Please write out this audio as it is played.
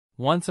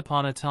Once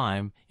upon a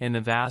time, in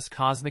the vast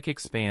cosmic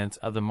expanse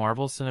of the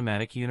Marvel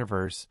Cinematic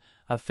Universe,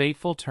 a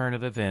fateful turn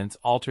of events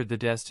altered the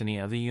destiny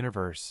of the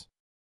universe.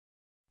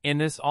 In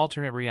this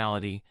alternate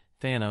reality,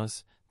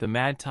 Thanos, the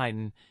Mad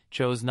Titan,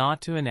 chose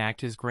not to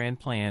enact his grand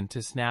plan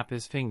to snap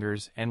his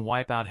fingers and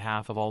wipe out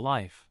half of all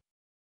life.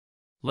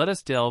 Let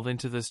us delve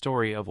into the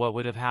story of what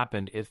would have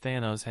happened if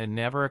Thanos had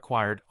never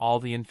acquired all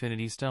the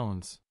Infinity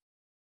Stones.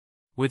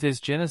 With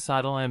his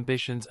genocidal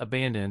ambitions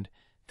abandoned,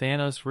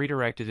 Thanos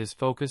redirected his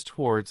focus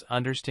towards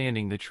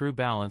understanding the true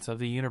balance of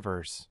the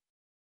universe.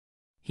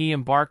 He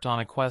embarked on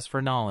a quest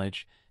for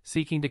knowledge,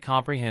 seeking to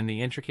comprehend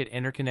the intricate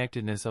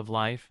interconnectedness of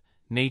life,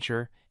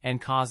 nature, and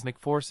cosmic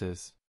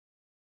forces.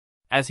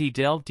 As he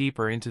delved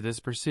deeper into this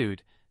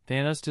pursuit,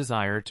 Thanos'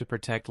 desire to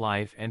protect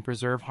life and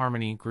preserve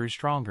harmony grew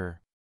stronger.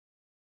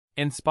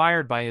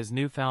 Inspired by his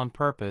newfound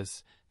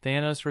purpose,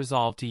 Thanos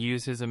resolved to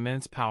use his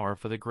immense power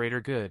for the greater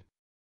good.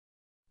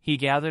 He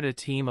gathered a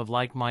team of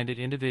like-minded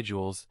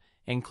individuals,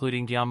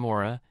 including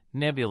Gamora,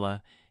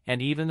 Nebula,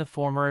 and even the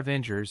former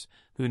Avengers,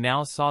 who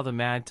now saw the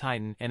Mad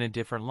Titan in a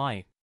different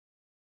light.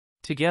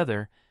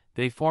 Together,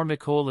 they formed a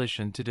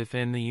coalition to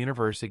defend the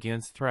universe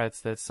against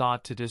threats that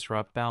sought to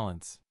disrupt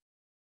balance.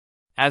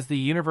 As the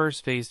universe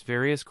faced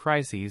various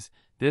crises,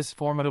 this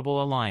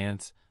formidable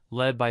alliance,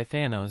 led by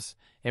Thanos,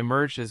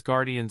 emerged as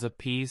guardians of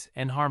peace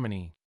and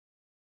harmony.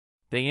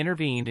 They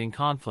intervened in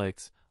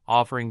conflicts,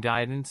 offering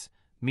guidance,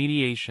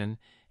 mediation,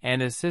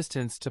 and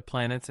assistance to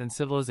planets and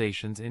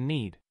civilizations in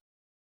need.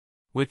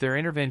 With their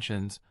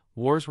interventions,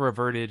 wars were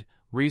averted,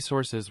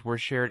 resources were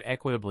shared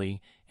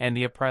equitably, and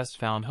the oppressed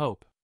found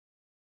hope.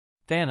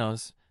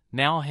 Thanos,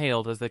 now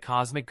hailed as the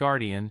Cosmic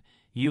Guardian,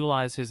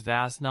 utilized his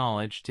vast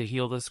knowledge to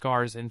heal the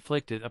scars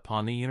inflicted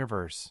upon the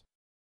universe.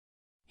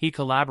 He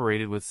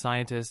collaborated with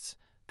scientists,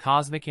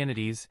 cosmic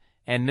entities,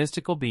 and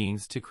mystical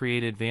beings to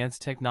create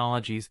advanced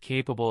technologies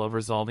capable of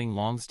resolving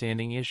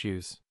long-standing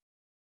issues.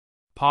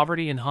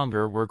 Poverty and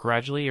hunger were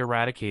gradually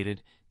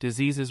eradicated,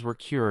 diseases were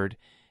cured,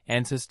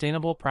 and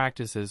sustainable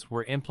practices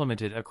were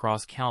implemented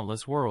across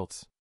countless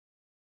worlds.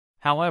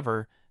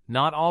 However,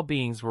 not all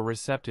beings were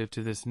receptive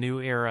to this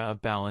new era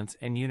of balance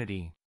and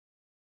unity.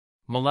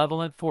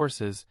 Malevolent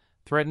forces,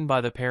 threatened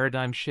by the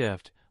paradigm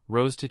shift,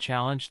 rose to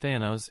challenge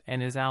Thanos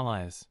and his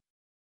allies.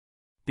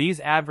 These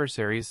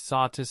adversaries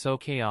sought to sow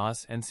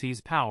chaos and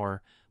seize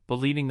power,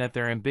 believing that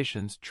their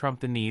ambitions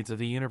trumped the needs of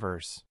the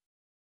universe.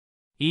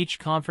 Each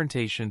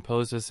confrontation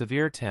posed a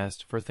severe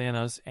test for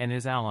Thanos and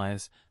his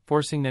allies,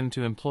 forcing them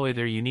to employ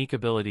their unique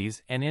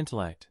abilities and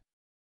intellect.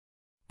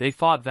 They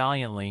fought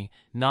valiantly,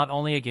 not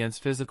only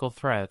against physical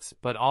threats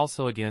but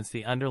also against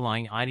the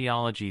underlying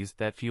ideologies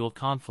that fueled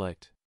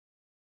conflict.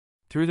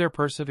 Through their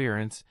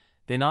perseverance,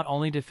 they not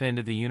only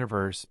defended the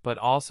universe but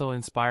also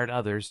inspired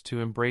others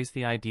to embrace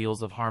the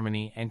ideals of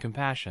harmony and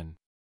compassion.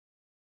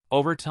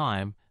 Over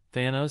time,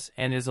 Thanos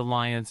and his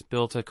alliance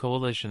built a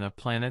coalition of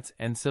planets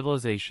and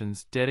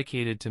civilizations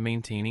dedicated to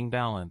maintaining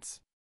balance.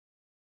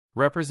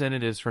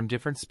 Representatives from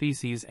different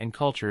species and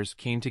cultures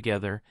came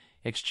together,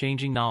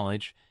 exchanging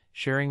knowledge,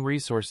 sharing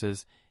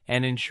resources,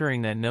 and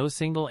ensuring that no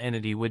single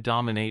entity would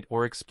dominate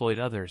or exploit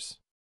others.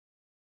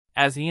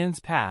 As eons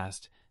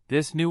passed,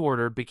 this new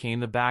order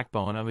became the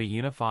backbone of a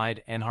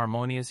unified and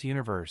harmonious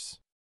universe.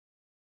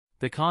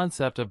 The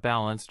concept of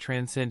balance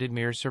transcended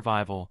mere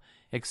survival,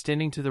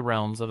 extending to the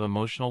realms of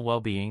emotional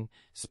well-being,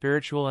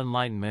 spiritual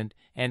enlightenment,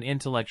 and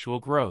intellectual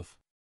growth.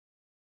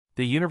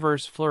 The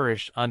universe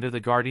flourished under the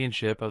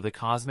guardianship of the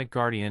Cosmic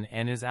Guardian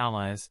and his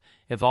allies,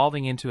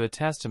 evolving into a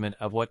testament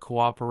of what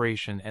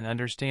cooperation and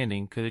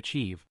understanding could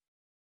achieve.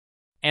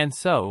 And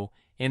so,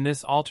 in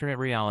this alternate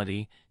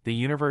reality, the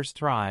universe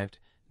thrived,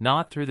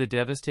 not through the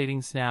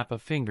devastating snap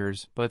of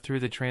fingers but through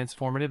the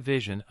transformative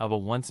vision of a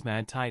once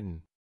mad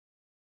titan.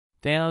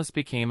 Thanos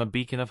became a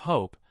beacon of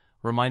hope,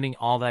 reminding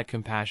all that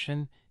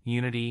compassion,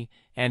 unity,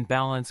 and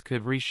balance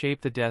could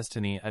reshape the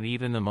destiny of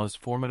even the most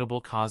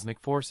formidable cosmic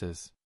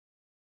forces.